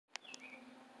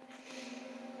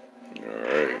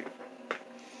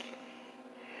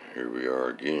Here we are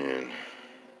again,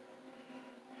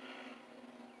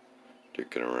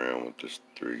 dicking around with this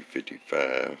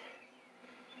 355.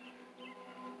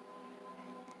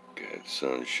 Got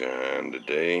sunshine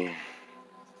today,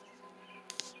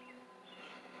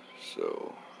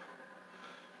 so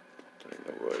I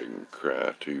think nobody can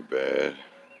cry too bad.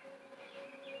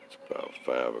 It's about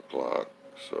 5 o'clock,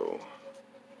 so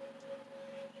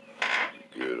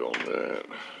good on that.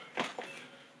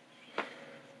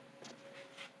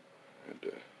 Had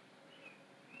to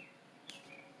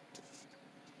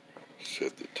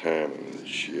set the timing and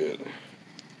shit.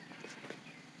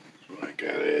 I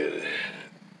got it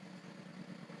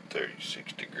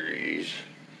 36 degrees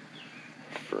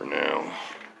for now.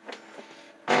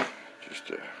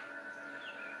 Just a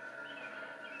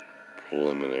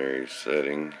preliminary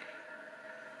setting,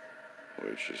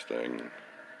 which this thing,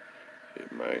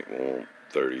 it might want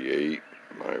 38,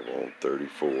 might want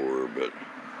 34, but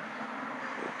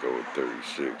we'll go with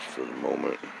 36 for the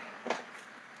moment.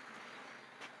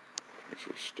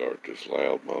 Let's start this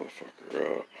loud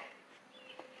motherfucker up.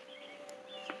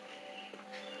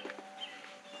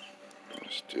 I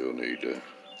still need to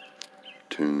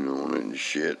tune on it and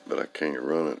shit, but I can't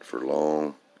run it for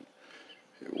long.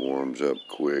 It warms up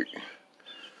quick.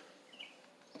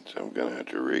 So I'm gonna have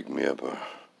to rig me up a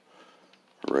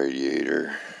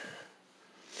radiator.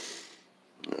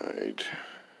 Alright.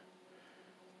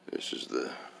 This is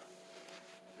the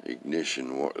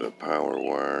ignition, the power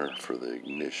wire for the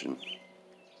ignition.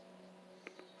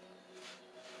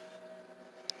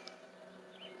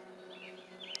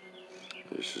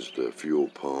 This is the fuel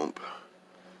pump.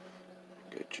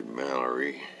 Got your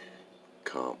Mallory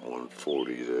Comp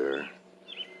 140 there.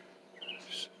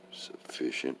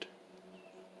 Sufficient.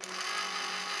 Pick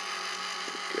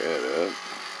that up.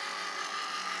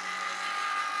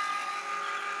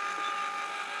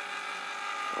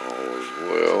 All is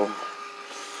well.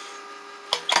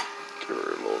 Give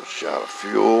her a little shot of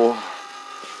fuel,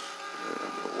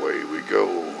 and away we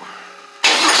go.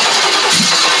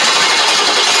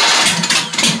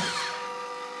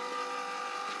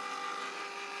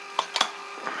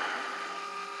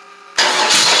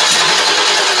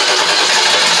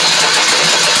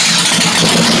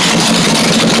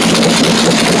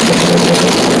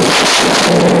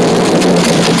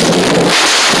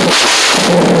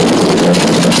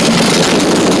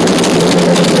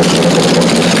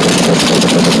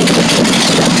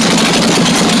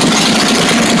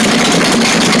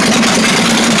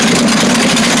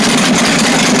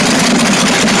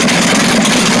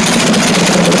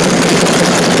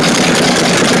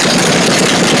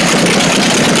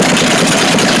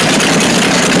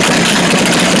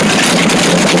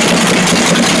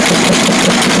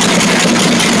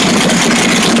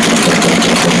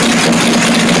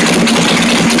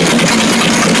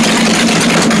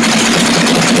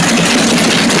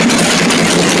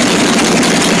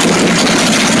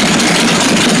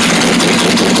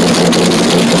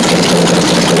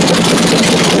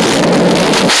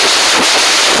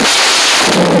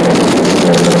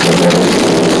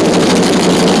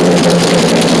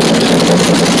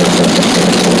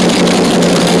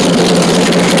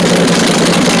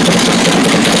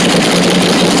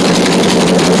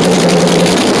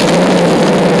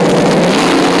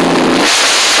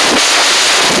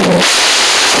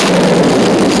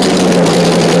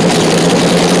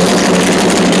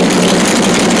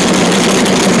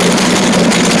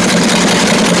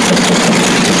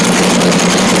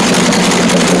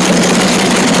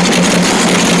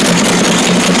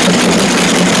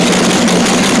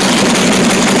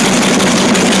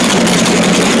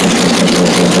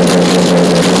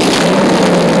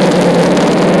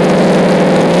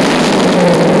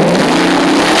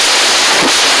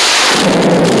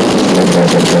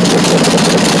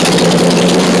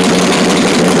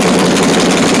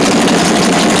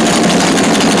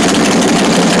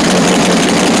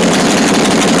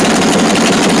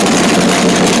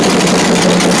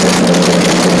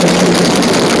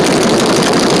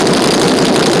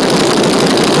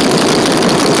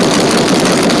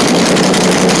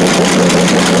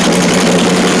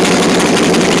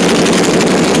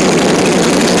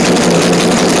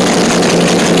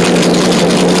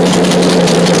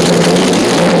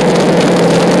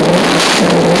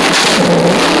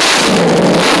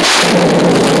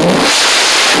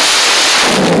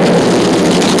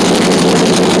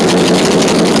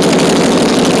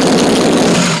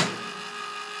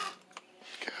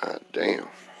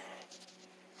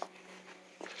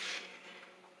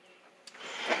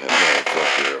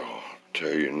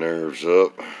 Tear your nerves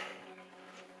up.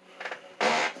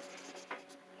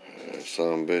 That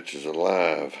son of a bitch is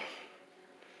alive.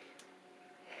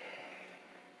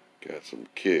 got some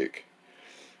kick.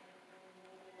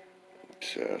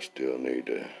 So I still need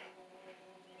to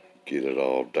get it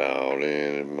all dialed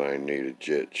in. It might need a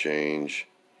jet change.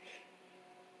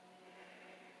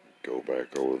 Go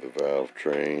back over the valve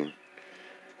train.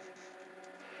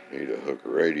 Need to hook a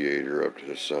radiator up to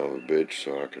the son of a bitch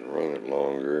so I can run it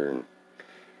longer and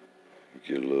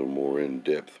get a little more in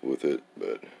depth with it.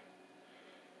 But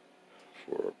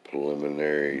for a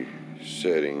preliminary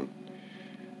setting,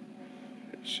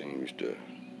 it seems to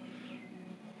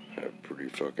have pretty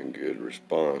fucking good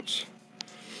response.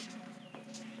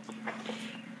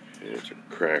 It's a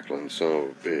crackling son of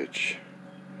a bitch.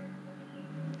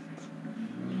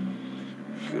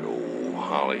 Good old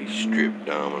Holley strip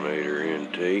dominator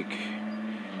intake.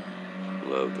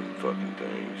 Love them fucking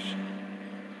things.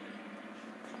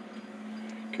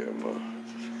 Got my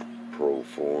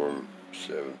Proform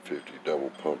 750 double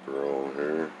pumper on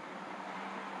here.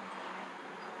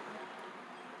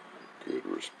 Good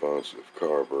responsive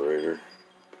carburetor.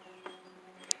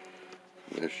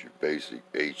 That's your basic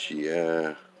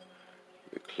HEI.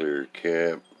 The clear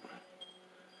cap.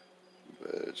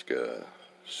 But it's got a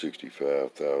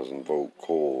 65,000 volt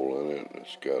coil in it.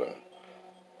 It's got a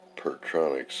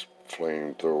Pertronics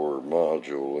flamethrower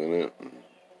module in it.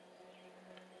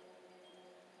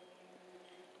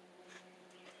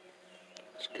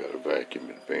 It's got a vacuum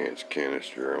advance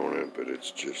canister on it, but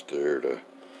it's just there to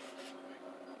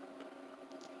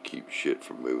keep shit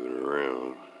from moving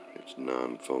around. It's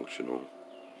non-functional.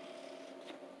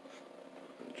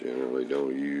 I generally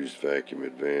don't use vacuum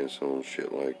advance on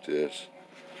shit like this.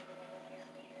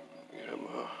 Got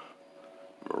my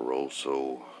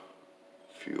Moroso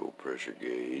fuel pressure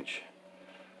gauge.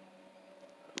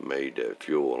 I made that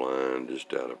fuel line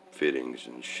just out of fittings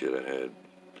and shit I had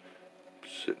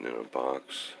sitting in a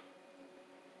box.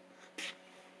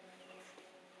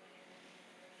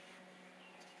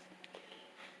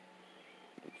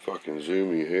 Fucking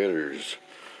zoomy headers.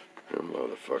 Them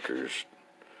motherfuckers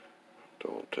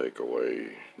don't take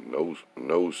away no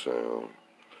sound.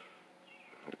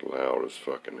 It's loud as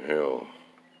fucking hell.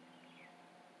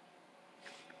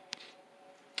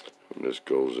 When this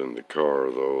goes in the car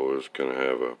though, it's gonna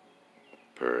have a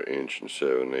pair of 1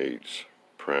 7/8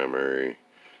 primary,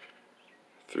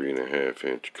 3.5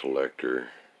 inch collector,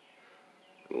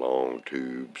 long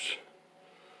tubes,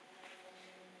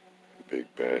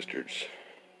 big bastards.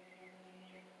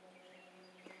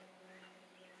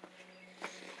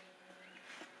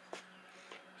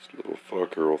 This little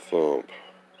fucker will thump.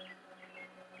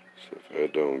 So if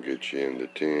that don't get you in the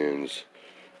tens,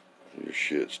 your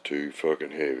shit's too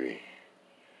fucking heavy.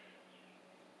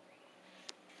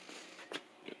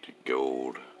 Got the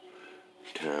gold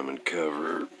timing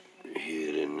cover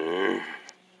hid in there.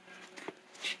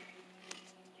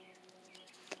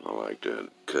 I like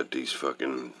to cut these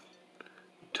fucking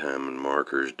timing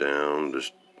markers down,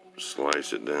 just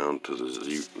slice it down to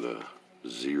the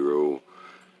zero,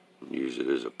 and use it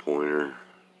as a pointer.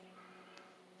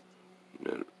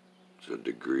 It's a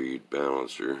degreed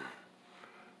balancer.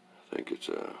 I think it's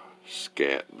a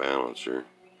scat balancer.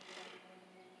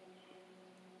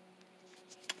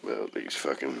 Well, these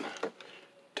fucking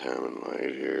timing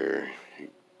light here,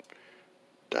 you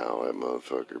dial that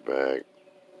motherfucker back,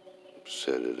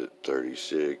 set it at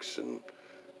 36 and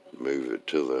move it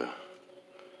till the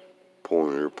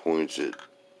pointer points at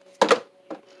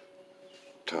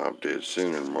top dead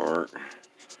center mark.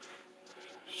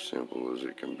 Simple as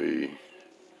it can be.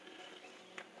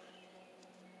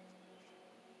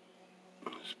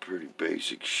 It's pretty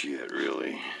basic shit,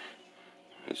 really.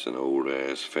 It's an old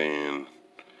ass fan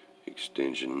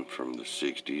extension from the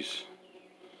 60s.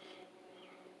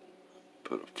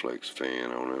 Put a flex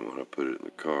fan on it when I put it in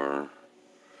the car.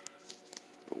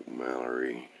 Old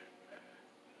Mallory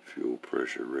fuel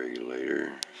pressure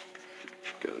regulator.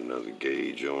 Got another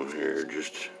gauge on here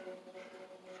just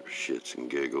for shits and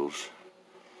giggles.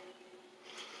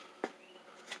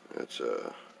 That's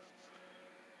a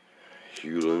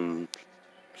Hewlin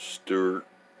Stewart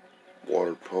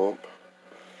water pump,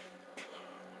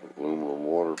 aluminum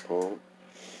water pump.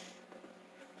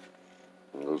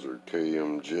 And those are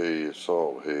KMJ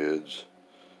assault heads,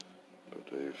 but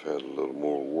they've had a little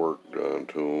more work done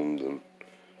to them than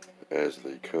as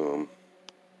they come.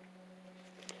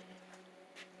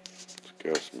 It's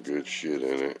got some good shit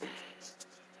in it.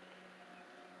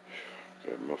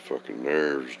 Got my fucking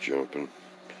nerves jumping.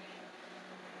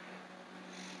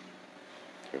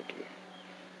 Got to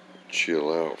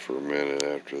chill out for a minute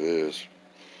after this.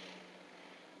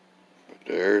 But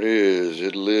there it is,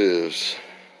 it lives.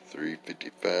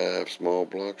 355 small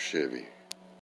block Chevy.